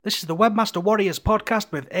This is the Webmaster Warriors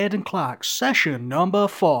podcast with Aidan Clark, session number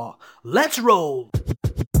 4. Let's roll!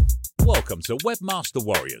 Welcome to Webmaster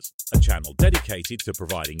Warriors, a channel dedicated to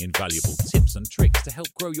providing invaluable tips and tricks to help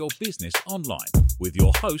grow your business online, with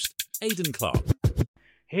your host, Aidan Clark.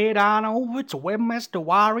 Head on over to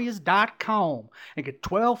webmasterwarriors.com and get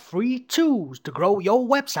 12 free tools to grow your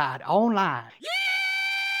website online.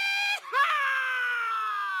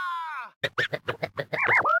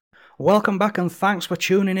 Welcome back and thanks for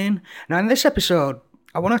tuning in. Now in this episode,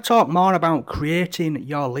 I want to talk more about creating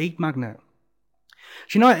your lead magnet.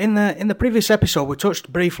 So, you know, in the previous episode, we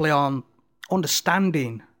touched briefly on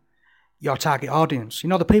understanding your target audience. You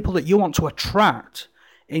know, the people that you want to attract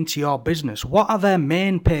into your business. What are their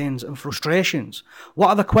main pains and frustrations? What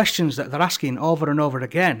are the questions that they're asking over and over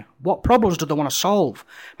again? What problems do they want to solve?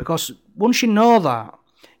 Because once you know that,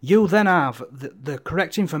 you then have the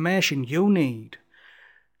correct information you need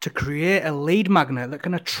to create a lead magnet that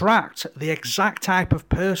can attract the exact type of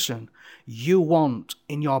person you want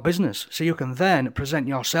in your business. So you can then present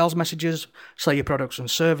your sales messages, sell your products and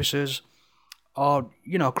services, or,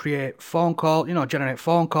 create phone call, generate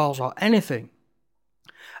phone calls or anything.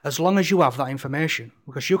 As long as you have that information,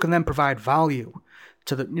 because you can then provide value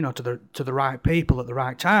to the right people at the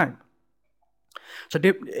right time. So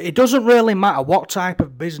it doesn't really matter what type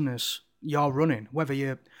of business you're running, whether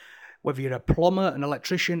you're a plumber, an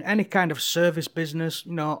electrician, any kind of service business,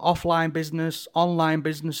 offline business, online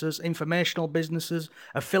businesses, informational businesses,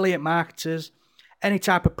 affiliate marketers, any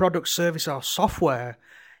type of product, service or software,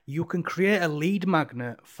 you can create a lead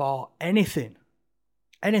magnet for anything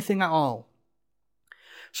at all.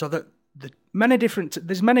 So that there's many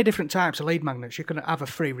different types of lead magnets. You can have a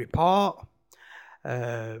free report,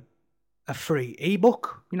 a free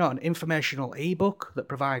ebook, an informational ebook that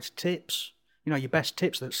provides tips, your best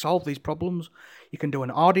tips that solve these problems. You can do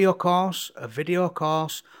an audio course, a video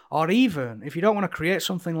course, or even, if you don't want to create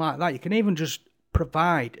something like that, you can even just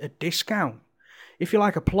provide a discount. If you're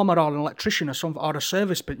like a plumber or an electrician or a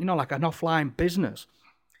service, but like an offline business,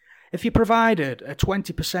 if you provided a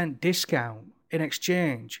 20% discount in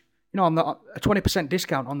exchange, a 20%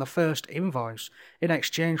 discount on the first invoice in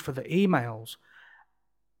exchange for the emails,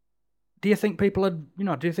 do you think people would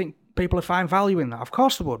find value in that? Of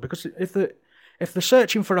course they would, because if they're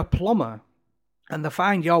searching for a plumber and they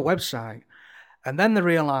find your website and then they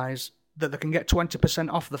realise that they can get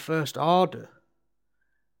 20% off the first order,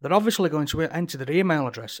 they're obviously going to enter their email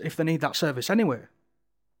address if they need that service anyway.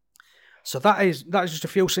 So that is just a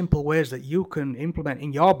few simple ways that you can implement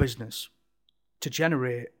in your business to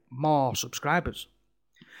generate more subscribers.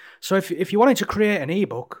 So if you wanted to create an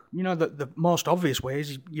ebook, the most obvious way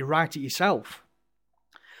is you write it yourself.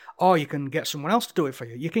 Or you can get someone else to do it for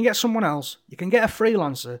you. You can get a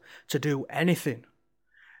freelancer to do anything.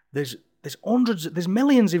 There's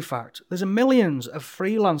millions in fact. There's millions of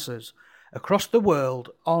freelancers across the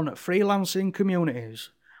world on freelancing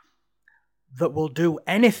communities that will do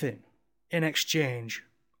anything in exchange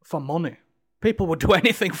for money. People would do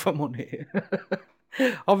anything for money.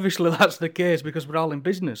 Obviously that's the case because we're all in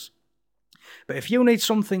business. But if you need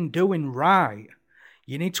something doing right,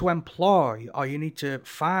 you need to employ or you need to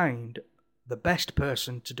find the best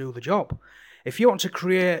person to do the job. If you want to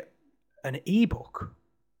create an ebook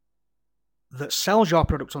that sells your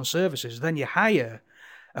products and services, then you hire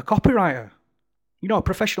a copywriter, a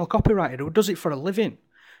professional copywriter who does it for a living.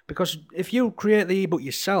 Because if you create the ebook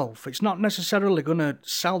yourself, it's not necessarily going to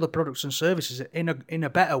sell the products and services in a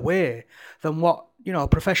better way than what a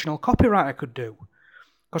professional copywriter could do.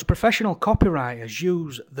 Because professional copywriters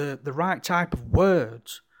use the right type of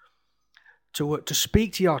words to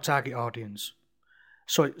speak to your target audience.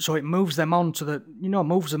 So it moves them on to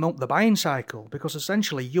moves them up the buying cycle. Because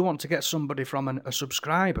essentially you want to get somebody from a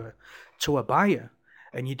subscriber to a buyer,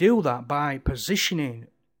 and you do that by positioning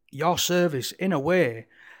your service in a way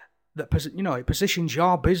that it positions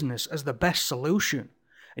your business as the best solution.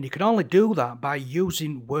 And you can only do that by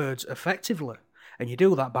using words effectively, and you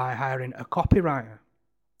do that by hiring a copywriter.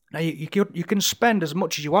 Now you can spend as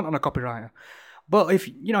much as you want on a copywriter, but if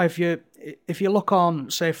you look on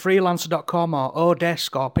say freelancer.com or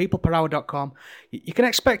Odesk or peopleperhour.com, you can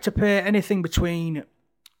expect to pay anything between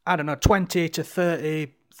 $20 to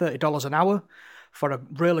 $30 an hour for a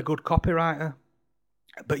really good copywriter.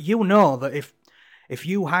 But that if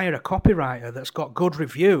you hire a copywriter that's got good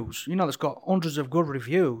reviews, that's got hundreds of good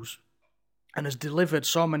reviews and has delivered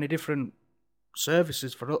so many different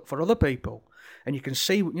services for other people, and you can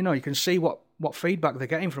see what feedback they're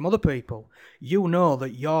getting from other people,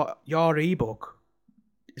 that your ebook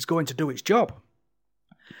is going to do its job.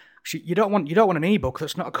 You don't want an ebook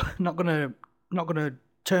that's not going to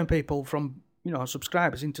turn people from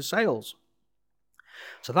subscribers into sales.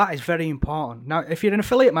 So that is very important. Now, if you're an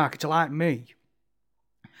affiliate marketer like me,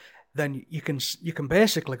 then you can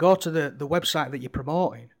basically go to the website that you're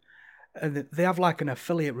promoting, and they have like an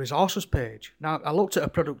affiliate resources page. Now, I looked at a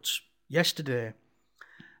product yesterday.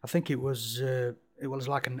 I think it was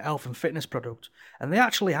like an health and fitness product, and they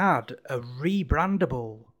actually had a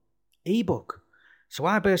rebrandable ebook. So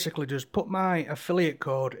I basically just put my affiliate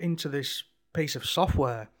code into this piece of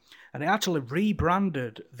software, and it actually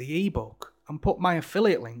rebranded the ebook and put my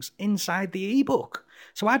affiliate links inside the ebook.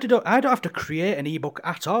 So I don't have to create an ebook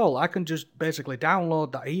at all. I can just basically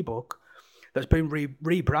download that ebook that's been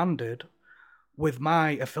rebranded with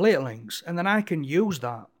my affiliate links, and then I can use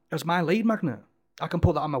that as my lead magnet. I can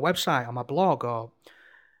put that on my website, on my blog, or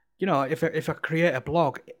if I create a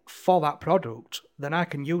blog for that product, then I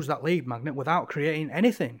can use that lead magnet without creating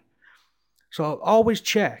anything. So always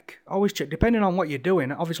check, depending on what you're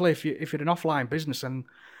doing. Obviously, if you're an offline business,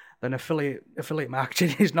 then affiliate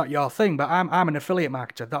marketing is not your thing. But I'm an affiliate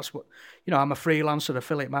marketer. That's what I'm a freelancer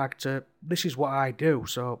affiliate marketer. This is what I do.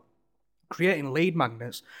 So creating lead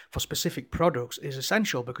magnets for specific products is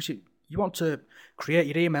essential, because you want to create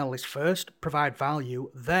your email list first, provide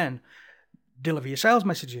value, then deliver your sales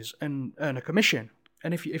messages and earn a commission.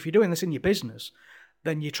 And if you're doing this in your business,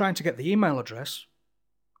 then you're trying to get the email address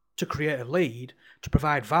to create a lead, to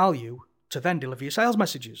provide value, to then deliver your sales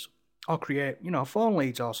messages, or create, phone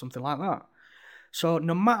leads or something like that. So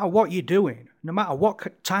no matter what you're doing, no matter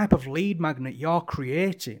what type of lead magnet you're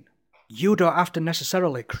creating, you don't have to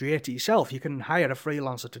necessarily create it yourself. You can hire a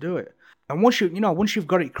freelancer to do it. And once you've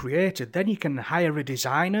got it created, then you can hire a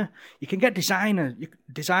designer. You can get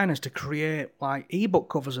designers to create like ebook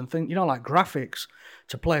covers and things, like graphics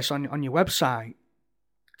to place on your website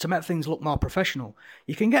to make things look more professional.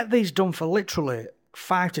 You can get these done for literally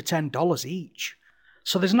 $5 to $10 each.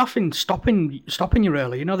 So there's nothing stopping you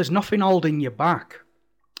really. There's nothing holding you back.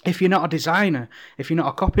 If you're not a designer, if you're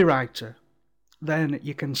not a copywriter, then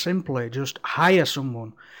you can simply just hire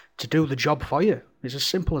someone to do the job for you. It's as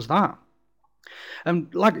simple as that.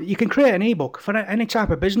 And like, you can create an ebook for any type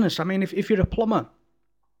of business. I mean, if you're a plumber,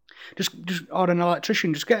 just or an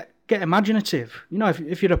electrician, just get imaginative.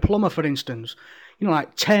 If you're a plumber, for instance,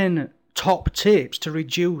 like 10 top tips to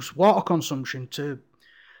reduce water consumption to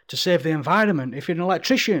save the environment. If you're an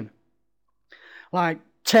electrician, like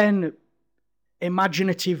 10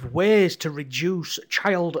 imaginative ways to reduce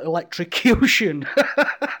child electrocution.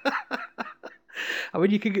 I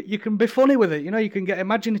mean, you can be funny with it. You can get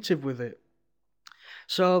imaginative with it.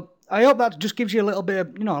 So I hope that just gives you a little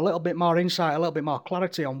bit more insight, a little bit more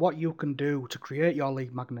clarity on what you can do to create your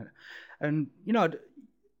lead magnet. And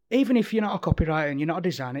even if you're not a copywriter and you're not a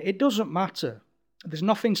designer, it doesn't matter. There's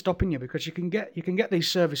nothing stopping you, because you can get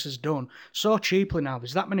these services done so cheaply now.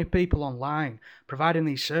 There's that many people online providing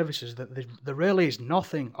these services that there really is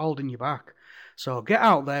nothing holding you back. So get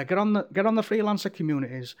out there, get on the freelancer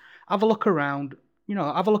communities, have a look around,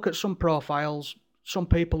 have a look at some profiles, some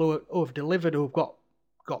people who have delivered, who've got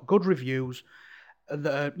good reviews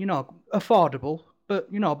that are, affordable,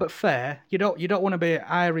 but fair. You don't want to be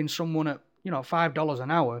hiring someone at, $5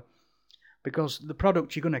 an hour, because the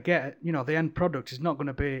product you're going to get, the end product is not going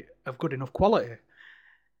to be of good enough quality.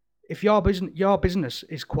 If your business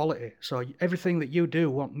is quality, so everything that you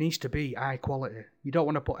do needs to be high quality. You don't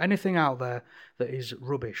want to put anything out there that is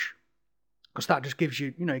rubbish, because that just gives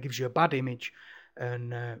you, it gives you a bad image,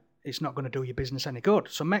 and it's not going to do your business any good.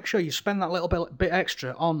 So make sure you spend that little bit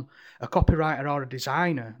extra on a copywriter or a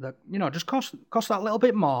designer that, just costs that little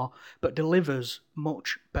bit more, but delivers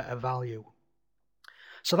much better value.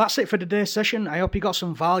 So that's it for today's session. I hope you got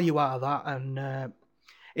some value out of that. And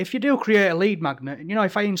if you do create a lead magnet,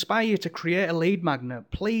 if I inspire you to create a lead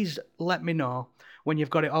magnet, please let me know when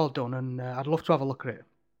you've got it all done, and I'd love to have a look at it.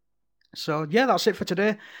 So yeah, that's it for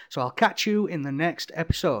today. So I'll catch you in the next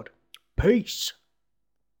episode. Peace.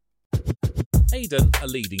 Aidan, a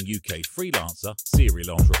leading UK freelancer,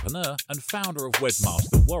 serial entrepreneur and founder of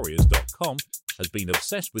webmasterwarriors.com, has been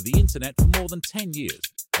obsessed with the internet for more than 10 years,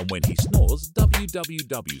 and when he snores,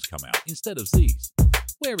 wwws come out instead of Z's.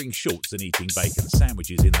 Wearing shorts and eating bacon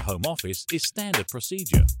sandwiches in the home office is standard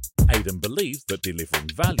procedure. Aidan believes that delivering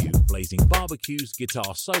value, blazing barbecues,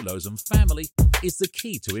 guitar solos and family is the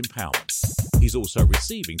key to empowerment. He's also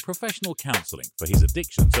receiving professional counselling for his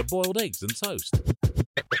addiction to boiled eggs and toast.